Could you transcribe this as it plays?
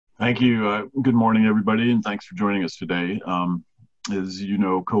Thank you. Good morning, everybody, and thanks for joining us today. As you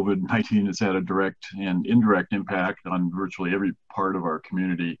know, COVID-19 has had a direct and indirect impact on virtually every part of our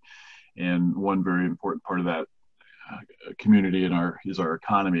community. And one very important part of that community is our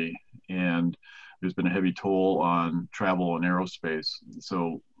economy. And there's been a heavy toll on travel and aerospace.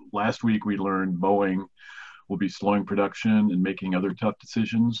 So last week we learned Boeing will be slowing production and making other tough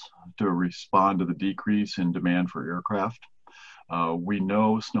decisions to respond to the decrease in demand for aircraft. We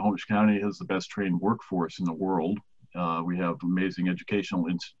know Snohomish County has the best trained workforce in the world. We have amazing educational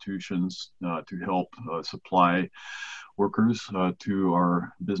institutions to help supply workers to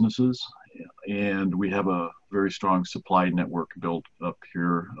our businesses. And we have a very strong supply network built up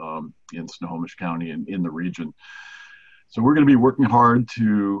here in Snohomish County and in the region. So we're going to be working hard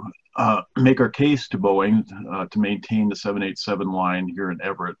to make our case to Boeing to maintain the 787 line here in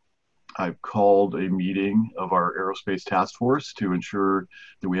Everett. I've called a meeting of our aerospace task force to ensure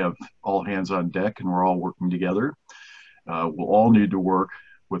that we have all hands on deck and we're all working together. We'll all need to work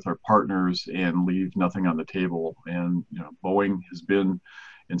with our partners and leave nothing on the table. And Boeing has been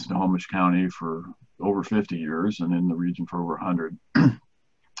in Snohomish County for over 50 years and in the region for over 100.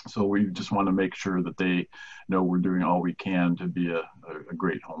 So we just want to make sure that they know we're doing all we can to be a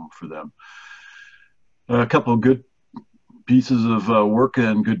great home for them. A couple of good pieces of work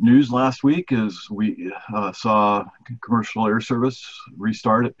and good news last week is we saw commercial air service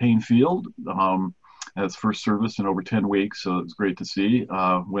restart at Payne Field. That's first service in over 10 weeks, so it's great to see.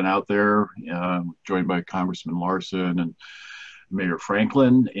 Went out there, joined by Congressman Larson and Mayor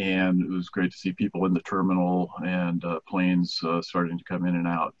Franklin, and it was great to see people in the terminal and planes starting to come in and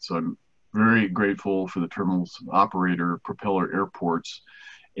out. So I'm very grateful for the terminal's operator, Propeller Airports,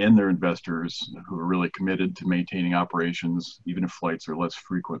 and their investors who are really committed to maintaining operations, even if flights are less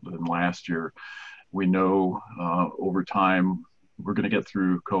frequent than last year. We know over time we're going to get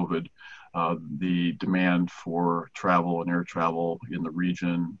through COVID. The demand for travel and air travel in the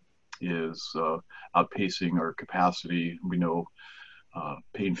region is outpacing our capacity. We know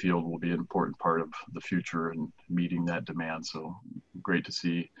Payne Field will be an important part of the future in meeting that demand. So great to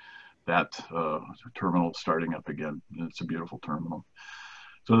see that terminal starting up again. It's a beautiful terminal.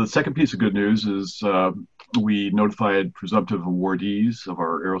 So the second piece of good news is we notified presumptive awardees of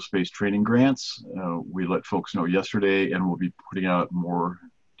our aerospace training grants. We let folks know yesterday, and we'll be putting out more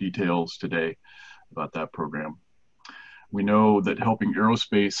details today about that program. We know that helping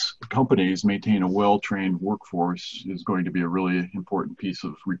aerospace companies maintain a well-trained workforce is going to be a really important piece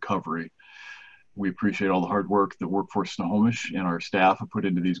of recovery. We appreciate all the hard work that Workforce Snohomish and our staff have put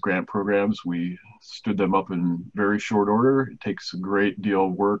into these grant programs. We stood them up in very short order. It takes a great deal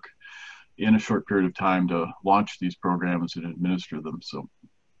of work in a short period of time to launch these programs and administer them. So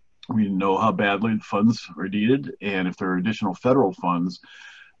we know how badly the funds are needed, and if there are additional federal funds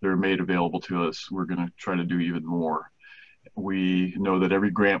that are made available to us, we're going to try to do even more. We know that every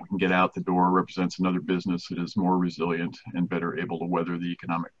grant we can get out the door represents another business that is more resilient and better able to weather the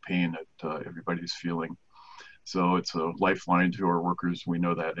economic pain that everybody's feeling. So it's a lifeline to our workers. We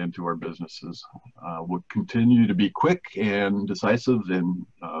know that, and to our businesses. We'll continue to be quick and decisive and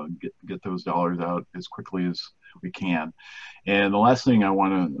get those dollars out as quickly as we can. And the last thing I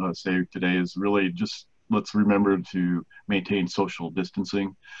want to say today is really just let's remember to maintain social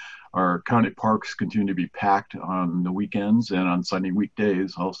distancing. Our county parks continue to be packed on the weekends and on Sunday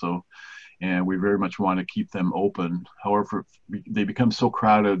weekdays also, and we very much want to keep them open. However, they become so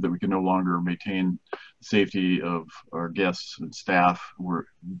crowded that we can no longer maintain the safety of our guests and staff.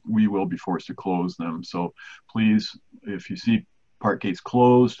 We will be forced to close them. So please, if you see park gates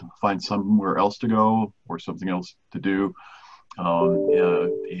closed, find somewhere else to go or something else to do.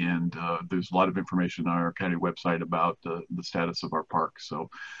 There's a lot of information on our county website about the status of our park. So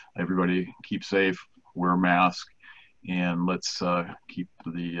everybody keep safe, wear a mask, and let's keep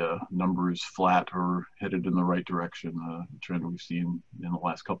the numbers flat or headed in the right direction, the trend we've seen in the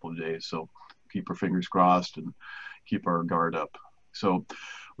last couple of days. So keep our fingers crossed and keep our guard up. So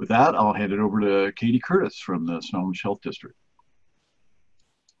with that, I'll hand it over to Katie Curtis from the Snohomish Health District.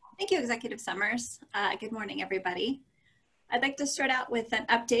 Thank you, Executive Summers. Good morning, everybody. I'd like to start out with an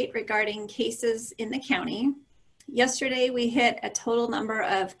update regarding cases in the county. Yesterday, we hit a total number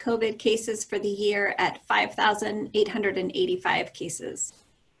of COVID cases for the year at 5,885 cases.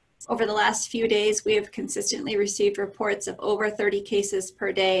 Over the last few days, we have consistently received reports of over 30 cases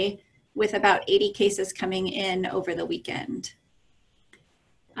per day, with about 80 cases coming in over the weekend.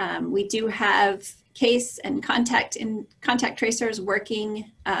 We do have case and contact tracers working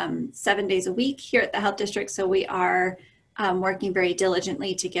 7 days a week here at the Health District, so we are working very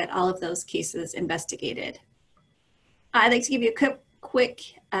diligently to get all of those cases investigated. I'd like to give you a quick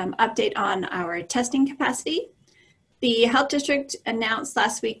update on our testing capacity. The health district announced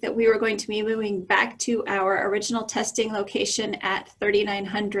last week that we were going to be moving back to our original testing location at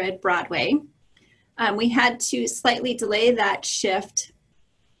 3900 Broadway. We had to slightly delay that shift,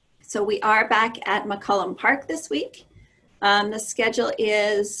 so we are back at McCollum Park this week. The schedule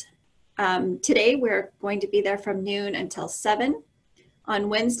is today we're going to be there from noon until 7. On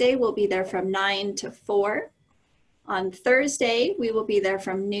Wednesday, we'll be there from 9 to 4. On Thursday, we will be there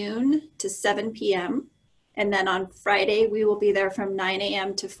from noon to 7 p.m. And then on Friday, we will be there from 9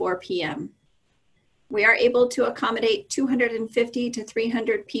 a.m. to 4 p.m. We are able to accommodate 250 to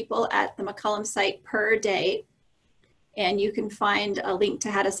 300 people at the McCollum site per day. And you can find a link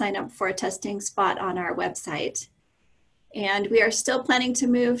to how to sign up for a testing spot on our website. And we are still planning to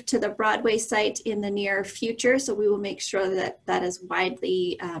move to the Broadway site in the near future, so we will make sure that that is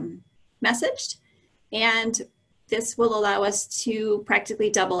widely messaged. And this will allow us to practically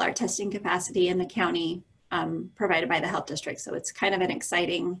double our testing capacity in the county provided by the health district. So it's kind of an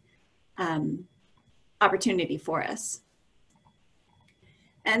exciting opportunity for us.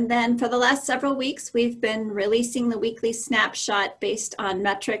 And then for the last several weeks, we've been releasing the weekly snapshot based on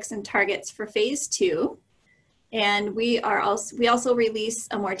metrics and targets for phase 2. And we also release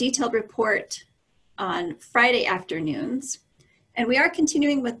a more detailed report on Friday afternoons. And we are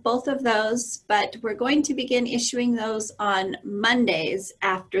continuing with both of those, but we're going to begin issuing those on Mondays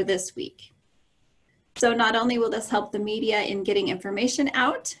after this week. So not only will this help the media in getting information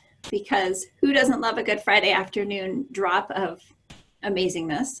out, because who doesn't love a good Friday afternoon drop of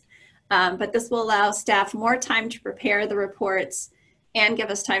amazingness, but this will allow staff more time to prepare the reports and give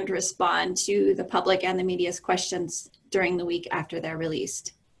us time to respond to the public and the media's questions during the week after they're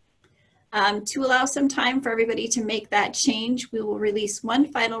released. To allow some time for everybody to make that change, we will release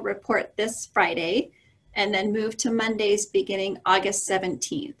one final report this Friday and then move to Mondays beginning August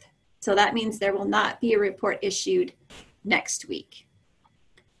 17th. So that means there will not be a report issued next week.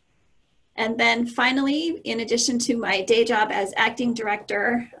 And then finally, in addition to my day job as acting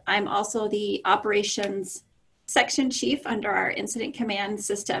director, I'm also the operations section chief under our incident command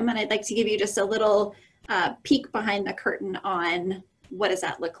system. And I'd like to give you just a little peek behind the curtain on what does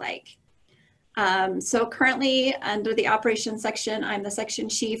that look like. So currently under the operations section, I'm the section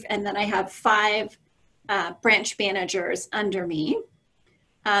chief, and then I have 5 branch managers under me.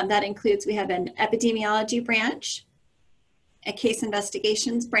 That includes, we have an epidemiology branch, a case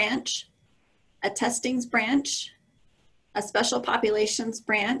investigations branch, a testings branch, a special populations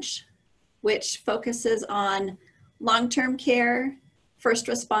branch, which focuses on long-term care, first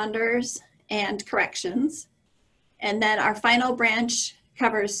responders, and corrections. And then our final branch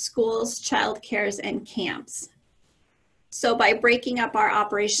covers schools, child cares, and camps. So by breaking up our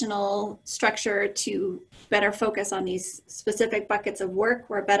operational structure to better focus on these specific buckets of work,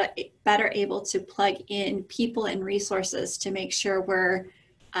 we're better able to plug in people and resources to make sure we're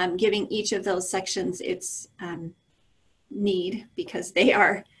giving each of those sections its need, because they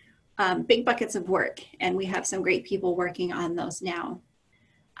are big buckets of work, and we have some great people working on those now.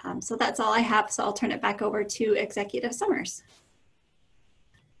 So that's all I have, so I'll turn it back over to Executive Summers.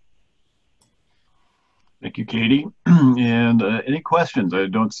 Thank you, Katie. And any questions? I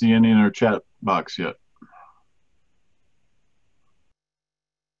don't see any in our chat box yet.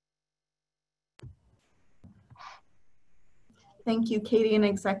 Thank you, Katie and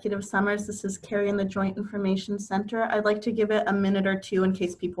Executive Summers. This is Carrie in the Joint Information Center. I'd like to give it a minute or two in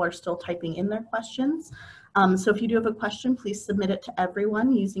case people are still typing in their questions. So if you do have a question, please submit it to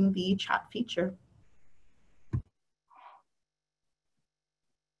everyone using the chat feature.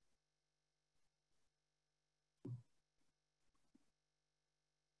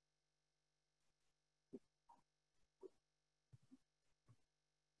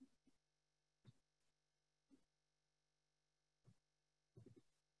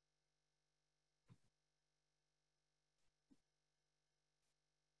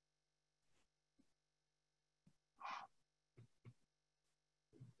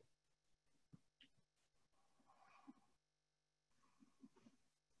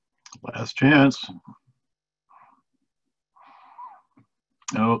 Last chance.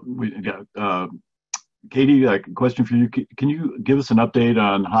 Oh, we got Katie, a question for you. Can you give us an update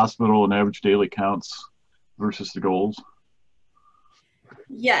on hospital and average daily counts versus the goals?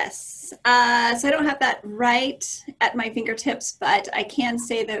 Yes, so I don't have that right at my fingertips, but I can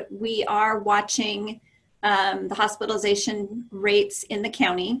say that we are watching the hospitalization rates in the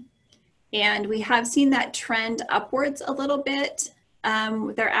county, and we have seen that trend upwards a little bit.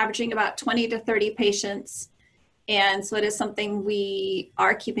 They're averaging about 20 to 30 patients, and so it is something we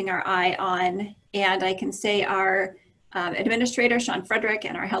are keeping our eye on. And I can say our Administrator Sean Frederick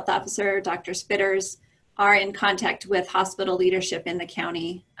and our health officer, Dr. Spitters, are in contact with hospital leadership in the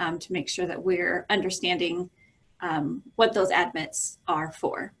county to make sure that we're understanding what those admits are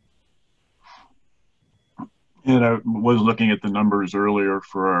for. And I was looking at the numbers earlier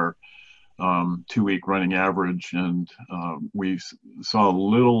for our 2-week running average, and we saw a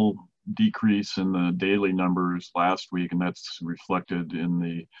little decrease in the daily numbers last week, and that's reflected in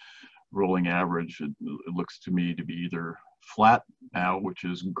the rolling average. It looks to me to be either flat now, which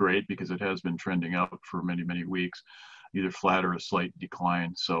is great because it has been trending up for many, many weeks, either flat or a slight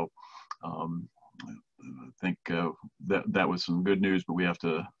decline. So I think that was some good news, but we have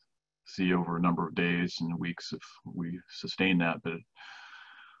to see over a number of days and weeks if we sustain that. But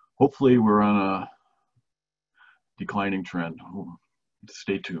hopefully we're on a declining trend.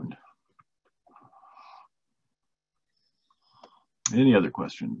 Stay tuned. Any other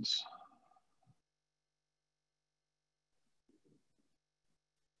questions?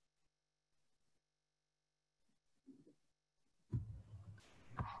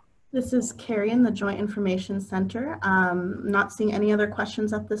 This is Carrie in the Joint Information Center. Not seeing any other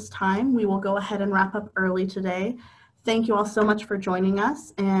questions at this time. We will go ahead and wrap up early today. Thank you all so much for joining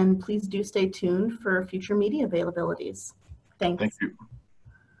us, and please do stay tuned for future media availabilities. Thanks. Thank you.